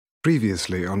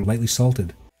Previously on lightly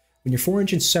salted. When your four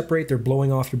engines separate, they're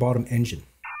blowing off your bottom engine.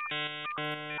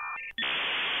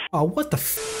 Oh, what the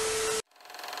f—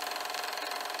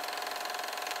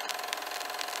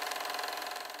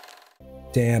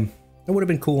 Damn. That would have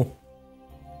been cool.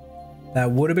 That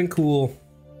would have been cool.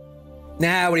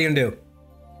 Nah, what are you gonna do?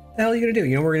 The hell are you gonna do?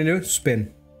 You know what we're gonna do?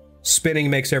 Spin. Spinning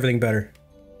makes everything better.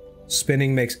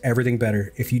 Spinning makes everything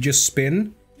better. If you just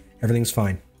spin, everything's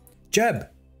fine. Jeb!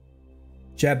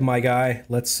 Jeb, my guy,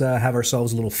 let's have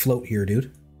ourselves a little float here,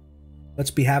 dude.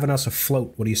 Let's be having us a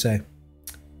float. What do you say?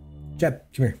 Jeb,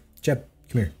 come here. Jeb,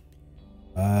 come here.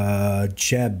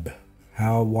 Jeb.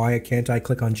 Why can't I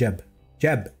click on Jeb?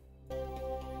 Jeb.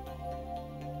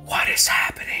 What is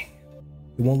happening?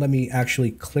 It won't let me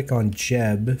actually click on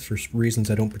Jeb for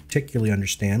reasons I don't particularly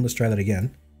understand. Let's try that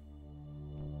again.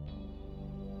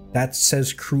 That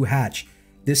says crew hatch.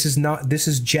 This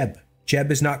is Jeb.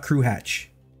 Jeb is not crew hatch.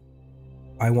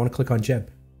 I want to click on Jeb.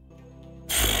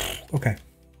 Okay.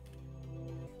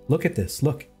 Look at this.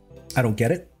 Look. I don't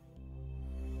get it.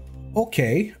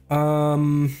 Okay.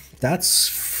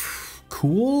 That's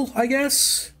cool, I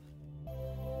guess.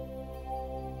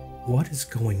 What is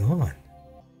going on?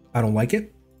 I don't like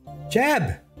it.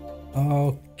 Jeb!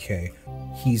 Okay.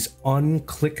 He's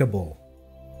unclickable.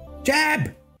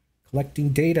 Jeb! Collecting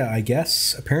data, I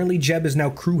guess. Apparently Jeb is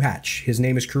now crew hatch. His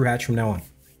name is crew hatch from now on.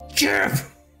 Jeb!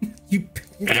 You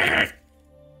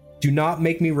do not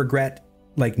make me regret,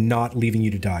 like, not leaving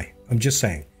you to die. I'm just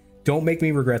saying. Don't make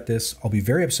me regret this. I'll be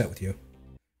very upset with you.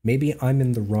 Maybe I'm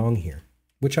in the wrong here.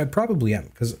 Which I probably am,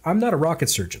 because I'm not a rocket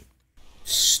surgeon.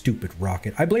 Stupid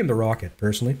rocket. I blame the rocket,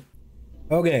 personally.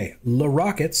 Okay, le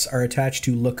rockets are attached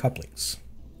to le couplings.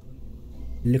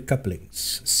 Le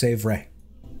couplings. C'est vrai.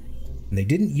 And they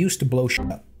didn't used to blow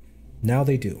shit up. Now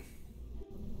they do.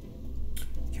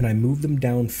 Can I move them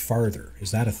down farther?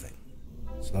 Is that a thing?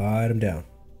 Slide them down.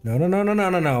 No, no, no, no, no,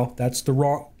 no, no. That's the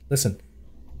wrong... Listen.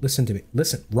 Listen to me.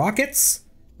 Listen. Rockets?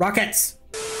 Rockets!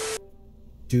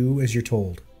 Do as you're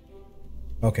told.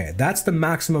 Okay, that's the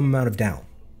maximum amount of down.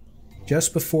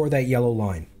 Just before that yellow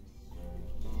line.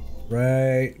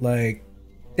 Right, like...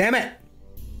 Damn it!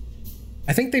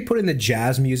 I think they put in the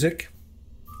jazz music,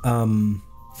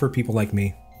 for people like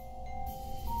me.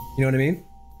 You know what I mean?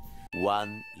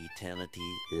 One eternity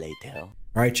later.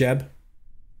 Alright, Jeb.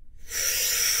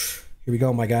 Here we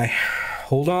go, my guy.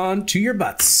 Hold on to your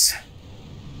butts.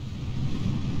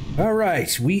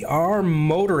 Alright, we are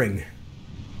motoring.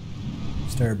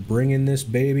 Start bringing this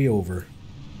baby over.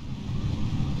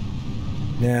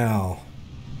 Now,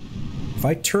 if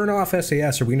I turn off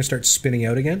SAS, are we going to start spinning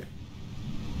out again?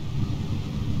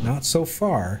 Not so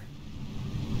far.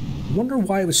 I wonder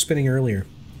why it was spinning earlier.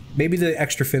 Maybe the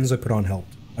extra fins I put on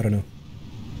helped. I don't know.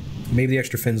 Maybe the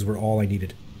extra fins were all I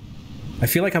needed. I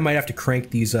feel like I might have to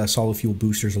crank these solid fuel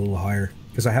boosters a little higher,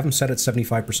 because I have them set at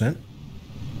 75%.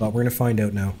 But we're going to find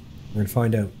out now. We're going to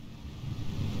find out.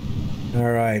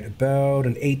 Alright, about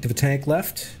an eighth of a tank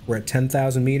left. We're at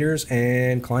 10,000 meters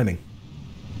and climbing.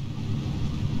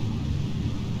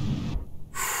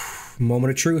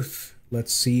 Moment of truth.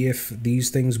 Let's see if these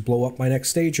things blow up my next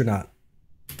stage or not.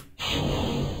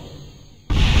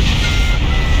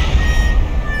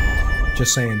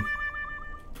 Just saying.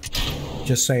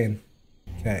 Just saying.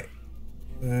 Okay.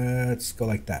 Let's go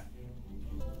like that.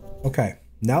 Okay.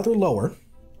 Now they're lower.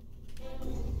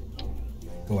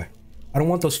 Go away. I don't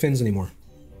want those fins anymore.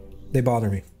 They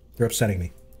bother me. They're upsetting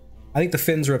me. I think the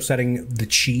fins are upsetting the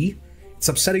chi. It's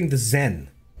upsetting the zen.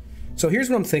 So here's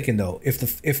what I'm thinking though. If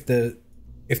the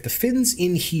fins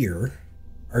in here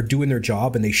are doing their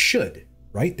job, and they should,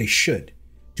 right? They should.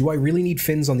 Do I really need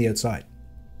fins on the outside?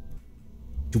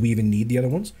 Do we even need the other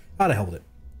ones? How the hell with it?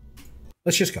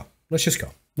 Let's just go. Let's just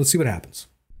go. Let's see what happens.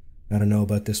 I don't know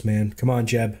about this, man. Come on,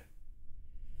 Jeb.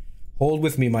 Hold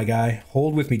with me, my guy.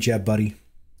 Hold with me, Jeb, buddy.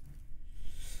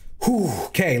 Whew.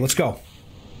 Okay, let's go.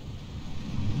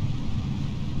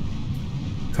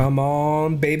 Come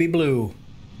on, baby blue.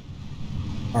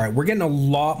 Alright, we're getting a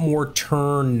lot more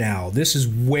turn now. This is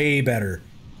way better.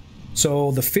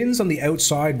 So the fins on the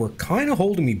outside were kind of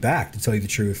holding me back, to tell you the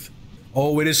truth.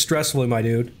 Oh, it is stressful, my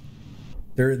dude.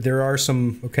 There are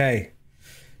some... Okay.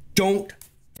 Don't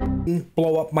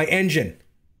blow up my engine.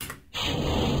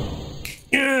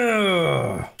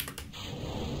 Ugh.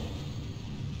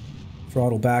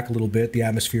 Throttle back a little bit. The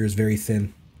atmosphere is very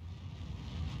thin.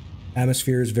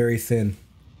 Atmosphere is very thin.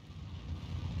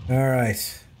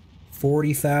 Alright.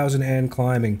 40,000 and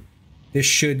climbing. This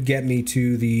should get me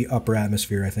to the upper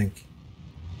atmosphere, I think.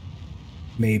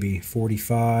 Maybe.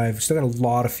 45. Still got a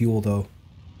lot of fuel, though.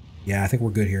 Yeah, I think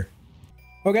we're good here.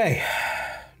 Okay.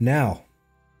 Now.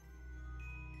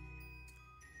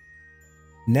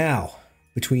 Now,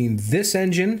 between this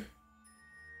engine,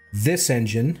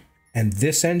 and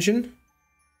this engine,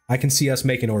 I can see us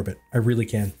making orbit. I really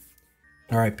can.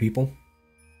 All right, people.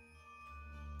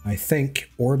 I think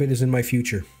orbit is in my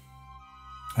future.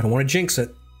 I don't want to jinx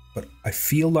it, but I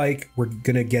feel like we're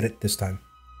going to get it this time.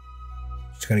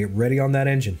 Just got to get ready on that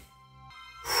engine.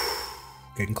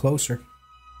 Getting closer.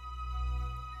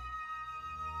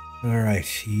 All right,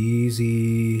 easy,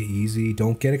 easy.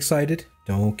 Don't get excited.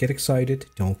 Don't get excited.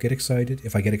 Don't get excited.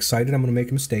 If I get excited, I'm going to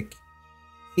make a mistake.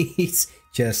 He's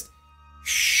just...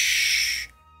 Shh.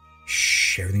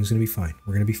 Shh. Everything's going to be fine.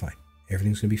 We're going to be fine.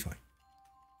 Everything's going to be fine.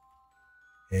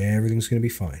 Everything's going to be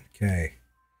fine. Okay.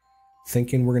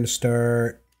 Thinking we're going to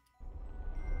start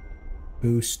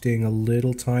boosting a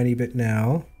little tiny bit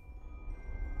now.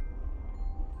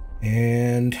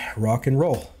 And rock and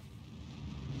roll.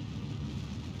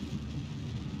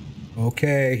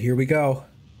 Okay, here we go.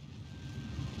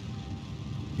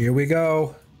 Here we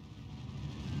go.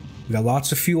 We got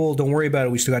lots of fuel. Don't worry about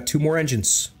it. We still got 2 more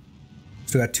engines.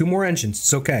 Still got 2 more engines.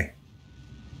 It's okay.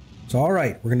 It's all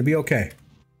right. We're going to be okay.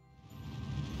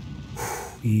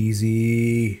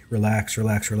 Easy. Relax,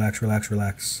 relax, relax, relax,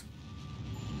 relax.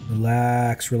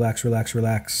 Relax, relax, relax,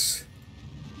 relax.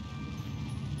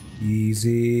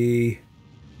 Easy.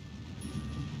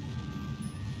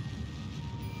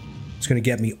 It's going to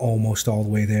get me almost all the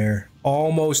way there.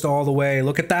 Almost all the way.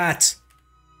 Look at that.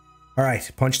 All right.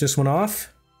 Punch this one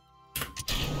off.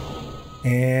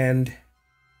 And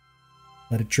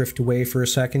let it drift away for a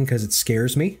second because it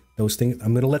scares me. Those things.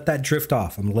 I'm going to let that drift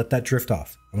off. I'm going to let that drift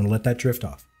off. I'm going to let that drift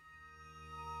off.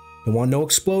 Don't want no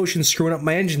explosions screwing up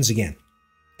my engines again.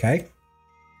 Okay?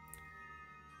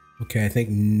 Okay, I think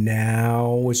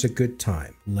now is a good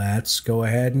time. Let's go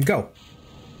ahead and go.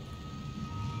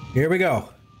 Here we go.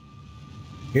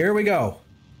 Here we go.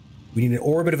 We need an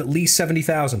orbit of at least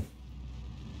 70,000.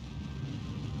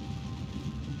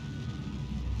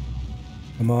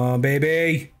 Come on,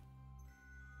 baby.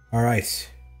 All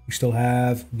right. We still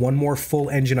have 1 more full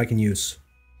engine I can use.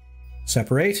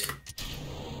 Separate.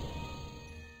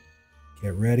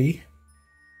 Get ready.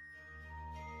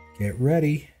 Get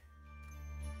ready.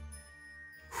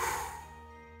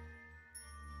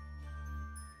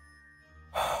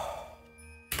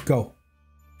 Go.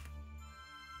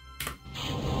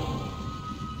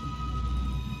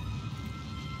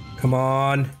 Come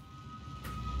on.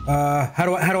 How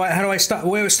do I stop?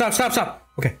 Wait, stop.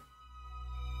 Okay.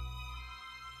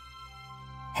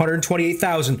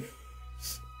 128,000.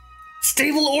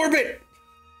 Stable orbit.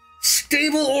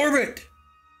 Stable orbit.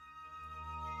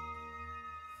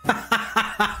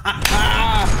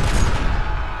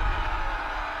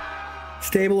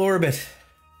 Stable orbit.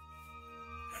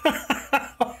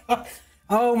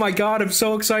 Oh my god, I'm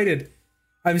so excited.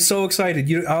 I'm so excited.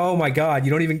 Oh my god,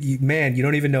 you don't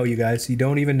even know, you guys. You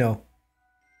don't even know.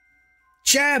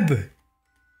 Jeb!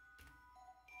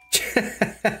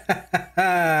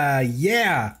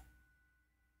 Yeah!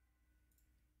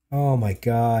 Oh my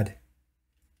god.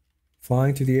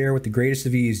 Flying through the air with the greatest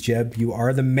of ease, Jeb. You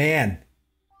are the man.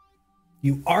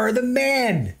 You are the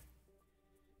man!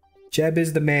 Jeb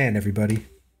is the man, everybody.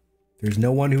 There's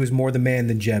no one who is more the man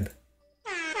than Jeb.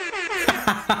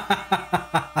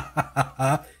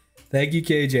 Thank you,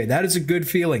 KJ. That is a good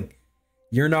feeling.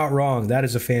 You're not wrong. That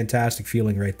is a fantastic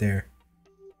feeling right there.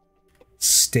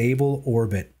 Stable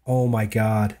orbit. Oh my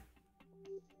god.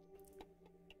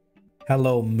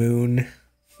 Hello, moon.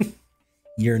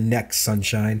 You're next,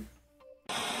 sunshine.